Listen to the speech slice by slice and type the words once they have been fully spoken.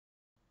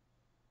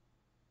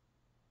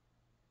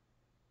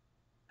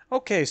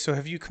Okay, so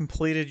have you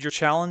completed your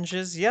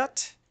challenges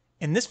yet?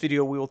 In this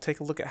video, we will take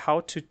a look at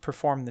how to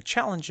perform the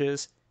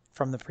challenges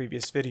from the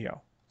previous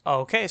video.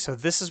 Okay, so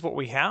this is what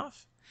we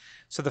have.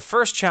 So the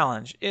first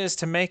challenge is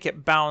to make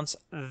it bounce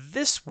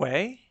this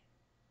way.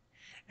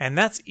 And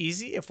that's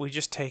easy if we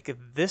just take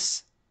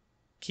this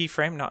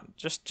keyframe, not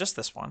just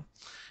this one.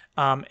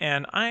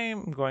 And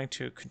I'm going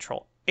to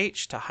Control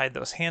H to hide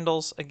those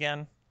handles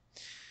again.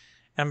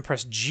 And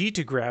press G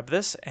to grab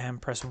this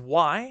and press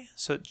Y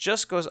so it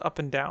just goes up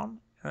and down.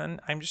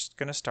 And I'm just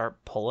going to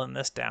start pulling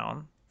this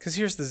down because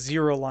here's the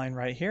 0 line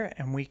right here,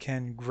 and we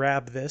can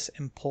grab this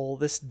and pull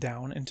this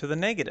down into the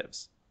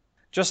negatives.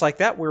 Just like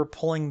that, we're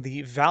pulling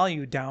the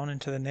value down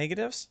into the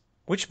negatives,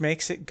 which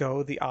makes it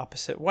go the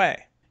opposite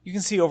way. You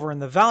can see over in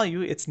the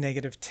value, it's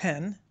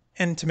 -10.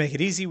 And to make it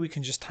easy, we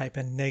can just type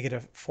in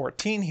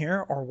 -14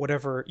 here or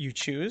whatever you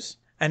choose.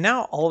 And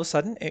now all of a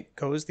sudden it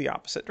goes the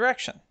opposite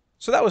direction.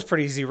 So that was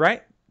pretty easy,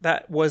 right?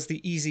 That was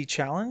the easy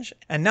challenge.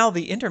 And now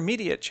the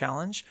intermediate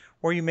challenge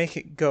where you make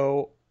it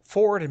go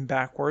forward and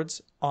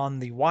backwards on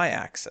the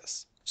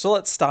y-axis. So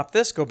let's stop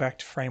this, go back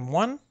to frame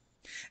 1.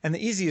 And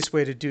the easiest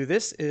way to do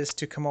this is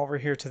to come over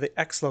here to the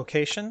X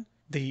location,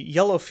 the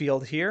yellow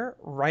field here,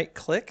 right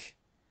click,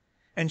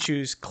 and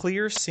choose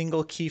Clear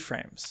Single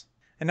Keyframes.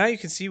 And now you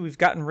can see we've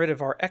gotten rid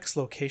of our X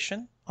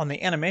location on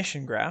the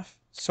animation graph.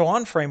 So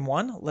on frame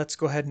 1, let's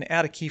go ahead and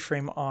add a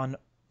keyframe on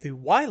the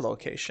Y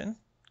location,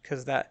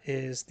 because that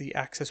is the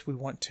axis we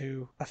want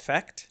to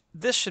affect.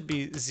 This should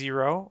be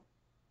 0.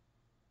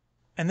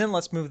 And then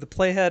let's move the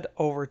playhead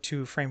over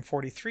to frame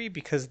 43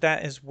 because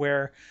that is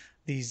where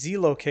the Z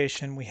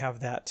location, we have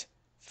that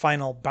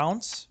final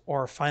bounce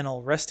or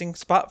final resting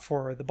spot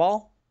for the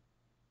ball.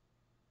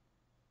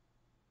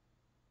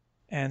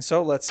 And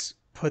so let's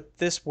put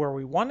this where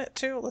we want it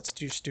to. Let's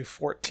just do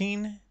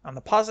 14 on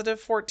the positive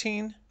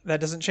 14. That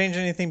doesn't change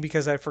anything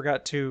because I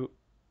forgot to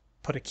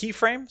put a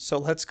keyframe. So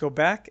let's go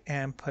back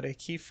and put a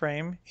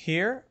keyframe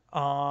here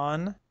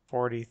on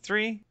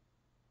 43,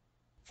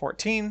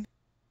 14,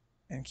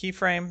 and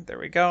keyframe. There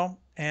we go.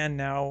 And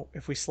now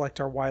if we select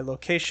our Y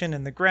location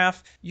in the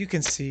graph, you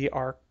can see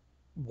our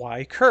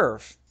Y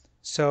curve.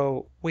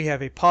 So we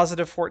have a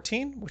positive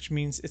 14, which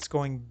means it's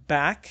going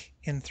back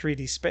in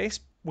 3D space,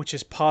 which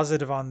is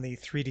positive on the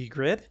 3D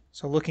grid.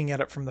 So looking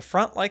at it from the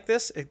front like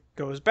this, it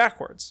goes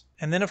backwards.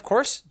 And then of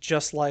course,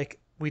 just like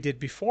we did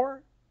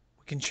before,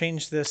 we can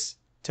change this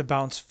to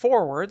bounce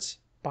forwards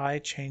by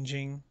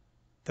changing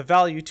the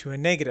value to a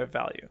negative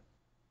value.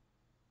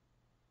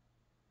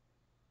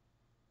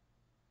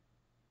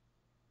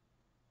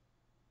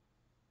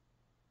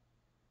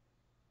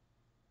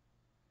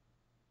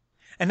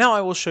 And now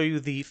I will show you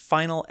the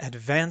final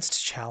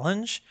advanced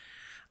challenge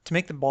to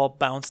make the ball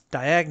bounce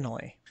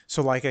diagonally.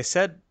 So like I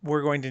said,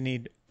 we're going to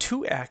need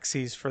 2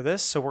 axes for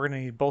this. So we're going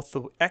to need both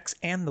the X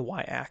and the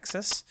Y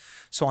axis.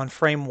 So on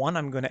frame 1,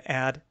 I'm going to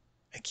add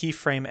a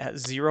keyframe at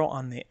 0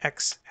 on the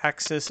X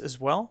axis as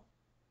well.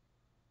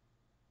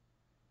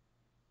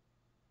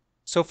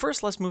 So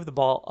first let's move the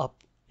ball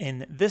up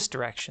in this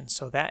direction.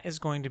 So that is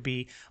going to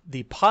be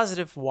the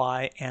positive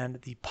Y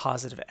and the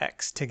positive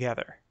X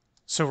together.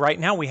 So right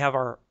now we have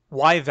our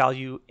Y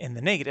value in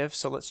the negative,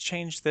 so let's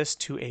change this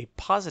to a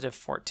positive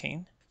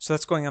 14. So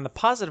that's going on the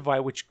positive Y,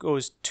 which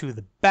goes to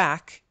the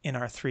back in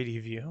our 3D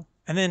view.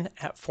 And then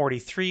at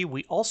 43,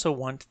 we also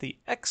want the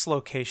X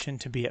location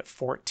to be at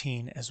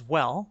 14 as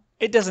well.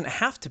 It doesn't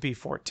have to be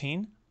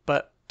 14,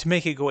 but to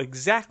make it go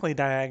exactly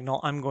diagonal,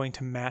 I'm going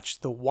to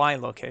match the Y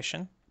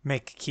location.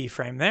 Make a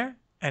keyframe there,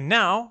 and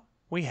now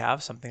we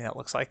have something that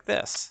looks like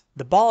this.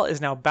 The ball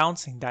is now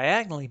bouncing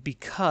diagonally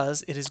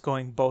because it is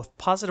going both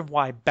positive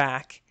Y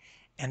back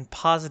and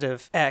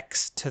positive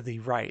X to the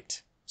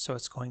right. So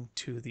it's going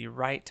to the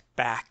right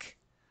back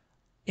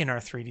in our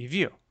 3D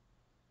view.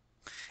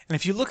 And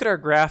if you look at our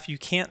graph, you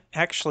can't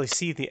actually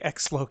see the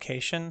X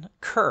location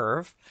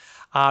curve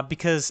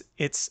because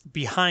it's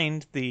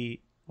behind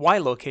the Y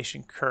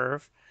location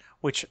curve,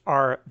 which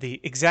are the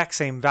exact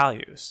same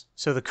values.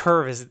 So the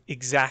curve is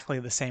exactly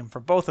the same for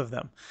both of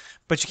them.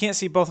 But you can't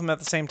see both of them at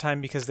the same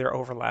time because they're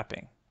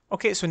overlapping.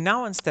 Okay, so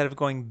now instead of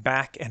going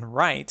back and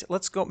right,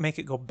 let's go make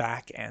it go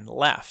back and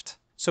left.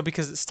 So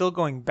because it's still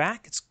going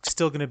back, it's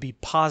still going to be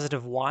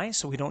positive Y,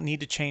 so we don't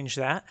need to change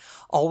that.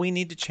 All we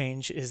need to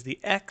change is the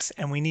X,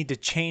 and we need to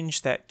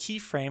change that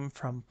keyframe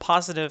from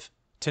positive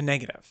to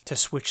negative to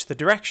switch the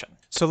direction.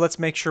 So let's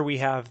make sure we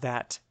have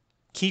that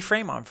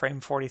keyframe on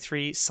frame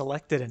 43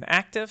 selected and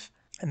active,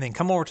 and then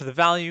come over to the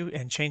value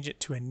and change it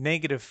to a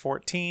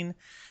 -14.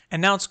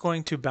 And now it's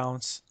going to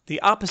bounce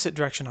the opposite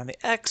direction on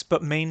the X,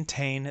 but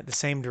maintain the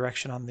same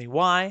direction on the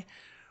Y,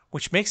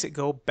 which makes it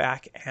go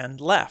back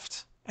and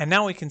left. And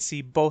now we can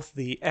see both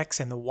the X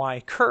and the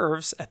Y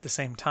curves at the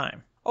same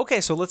time.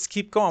 Okay, so let's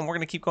keep going. We're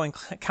going to keep going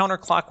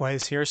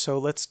counterclockwise here. So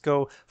let's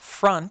go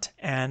front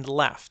and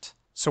left.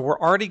 So we're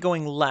already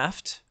going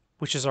left,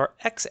 which is our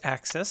X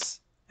axis,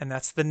 and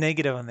that's the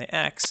negative on the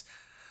X.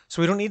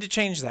 So we don't need to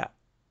change that.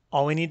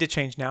 All we need to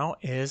change now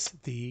is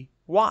the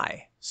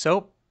Y.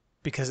 So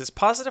because it's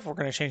positive, we're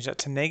going to change that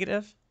to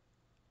negative,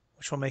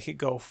 which will make it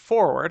go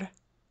forward.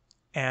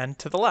 and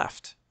to the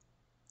left.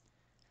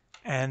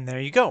 And there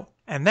you go.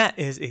 And that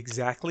is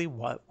exactly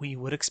what we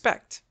would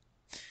expect.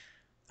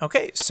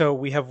 Okay, so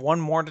we have one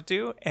more to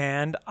do,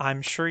 and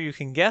I'm sure you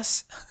can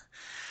guess.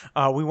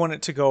 We want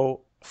it to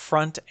go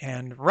front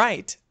and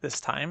right this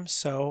time,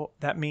 so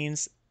that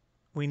means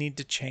we need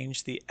to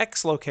change the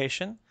X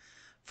location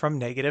from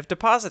negative to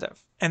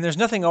positive. And there's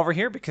nothing over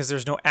here because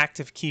there's no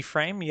active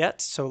keyframe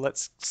yet, so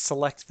let's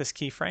select this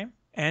keyframe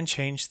and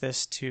change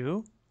this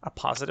to a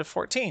positive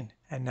 14.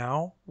 And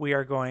now we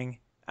are going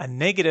a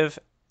negative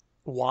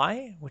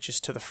Y, which is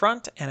to the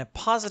front, and a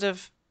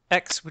positive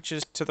X, which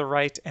is to the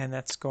right, and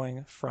that's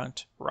going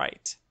front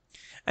right.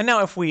 And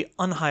now if we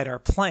unhide our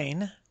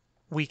plane,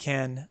 we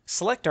can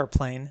select our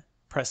plane,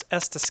 press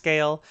S to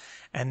scale,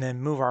 and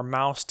then move our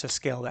mouse to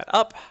scale that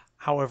up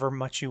however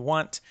much you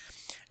want.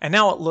 And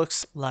now it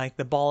looks like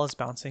the ball is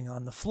bouncing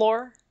on the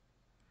floor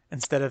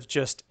instead of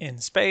just in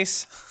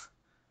space.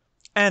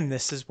 And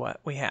this is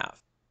what we have.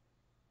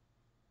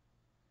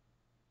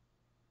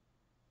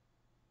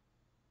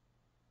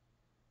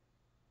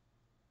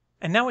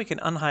 And now we can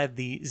unhide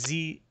the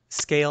Z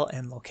scale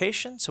and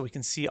location so we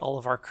can see all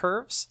of our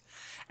curves.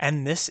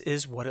 And this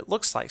is what it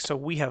looks like. So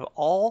we have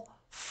all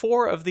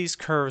 4 of these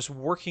curves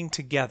working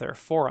together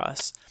for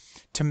us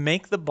to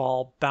make the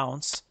ball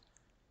bounce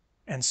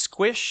and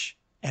squish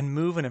and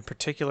move in a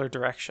particular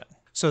direction.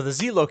 So the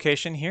Z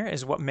location here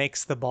is what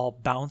makes the ball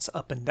bounce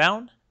up and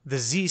down. The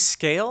Z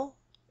scale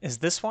is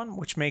this one,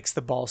 which makes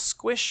the ball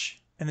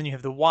squish. And then you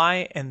have the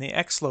Y and the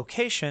X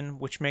location,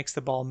 which makes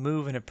the ball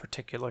move in a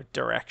particular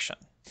direction.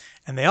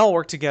 And they all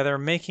work together,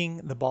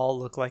 making the ball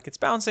look like it's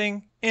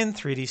bouncing in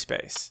 3D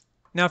space.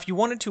 Now, if you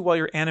wanted to while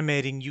you're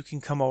animating, you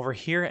can come over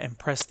here and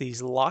press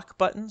these lock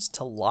buttons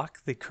to lock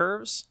the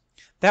curves.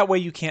 That way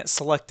you can't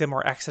select them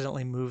or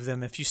accidentally move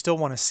them. If you still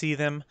want to see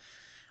them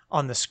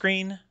on the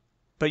screen,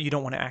 but you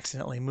don't want to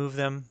accidentally move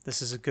them,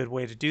 this is a good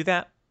way to do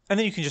that. And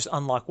then you can just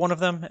unlock one of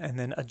them and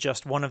then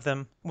adjust one of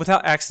them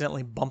without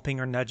accidentally bumping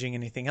or nudging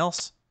anything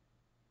else.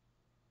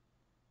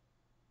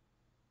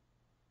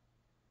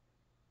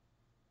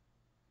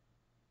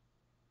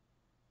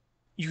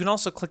 You can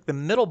also click the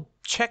middle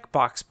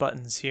checkbox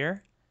buttons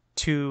here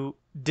to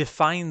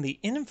define the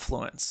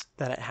influence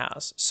that it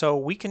has. So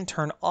we can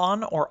turn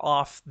on or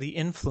off the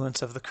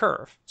influence of the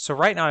curve. So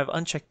right now I've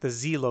unchecked the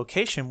Z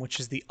location,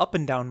 which is the up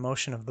and down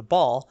motion of the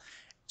ball.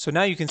 So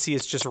now you can see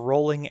it's just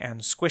rolling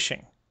and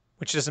squishing,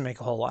 which doesn't make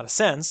a whole lot of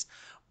sense.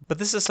 But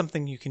this is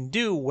something you can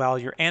do while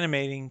you're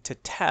animating to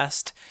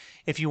test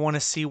if you want to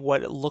see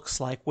what it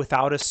looks like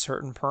without a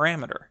certain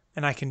parameter.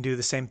 And I can do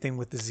the same thing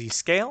with the Z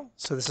scale.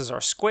 So this is our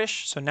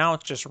squish. So now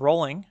it's just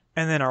rolling.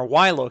 And then our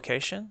Y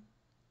location.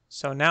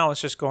 So now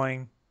it's just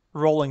going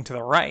rolling to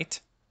the right.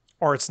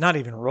 Or it's not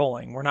even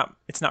rolling.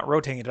 It's not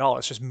rotating at all.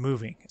 It's just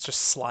moving. It's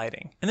just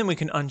sliding. And then we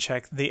can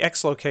uncheck the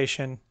X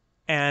location,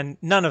 and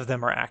none of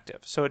them are active.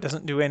 So it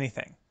doesn't do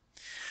anything.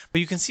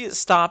 But you can see it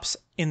stops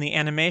in the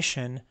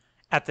animation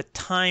at the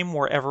time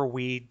wherever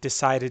we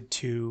decided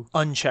to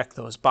uncheck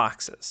those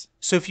boxes.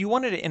 So if you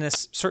wanted it in a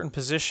certain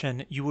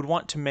position, you would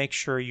want to make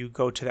sure you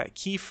go to that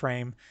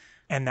keyframe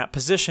and that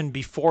position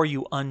before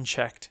you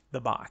unchecked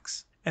the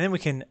box. And then we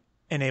can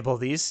enable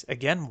these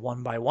again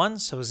one by one.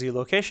 So Z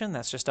location,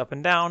 that's just up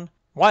and down.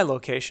 Y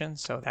location,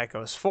 so that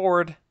goes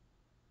forward,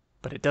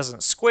 but it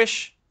doesn't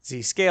squish.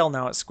 Z scale,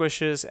 now it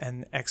squishes,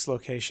 and X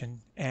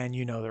location, and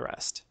you know the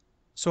rest.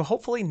 So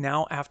hopefully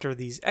now after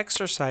these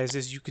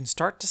exercises, you can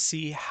start to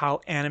see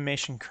how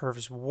animation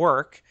curves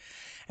work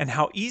and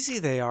how easy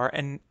they are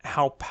and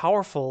how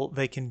powerful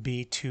they can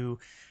be to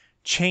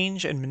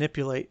change and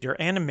manipulate your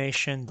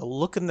animation, the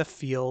look and the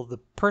feel, the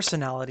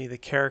personality, the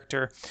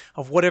character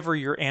of whatever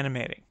you're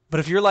animating. But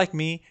if you're like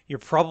me, you're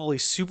probably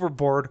super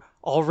bored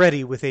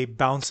already with a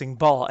bouncing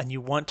ball and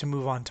you want to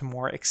move on to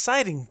more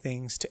exciting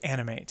things to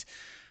animate.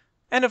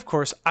 And of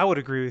course, I would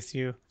agree with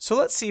you. So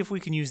let's see if we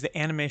can use the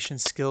animation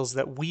skills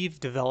that we've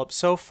developed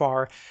so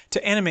far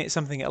to animate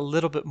something a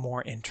little bit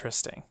more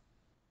interesting.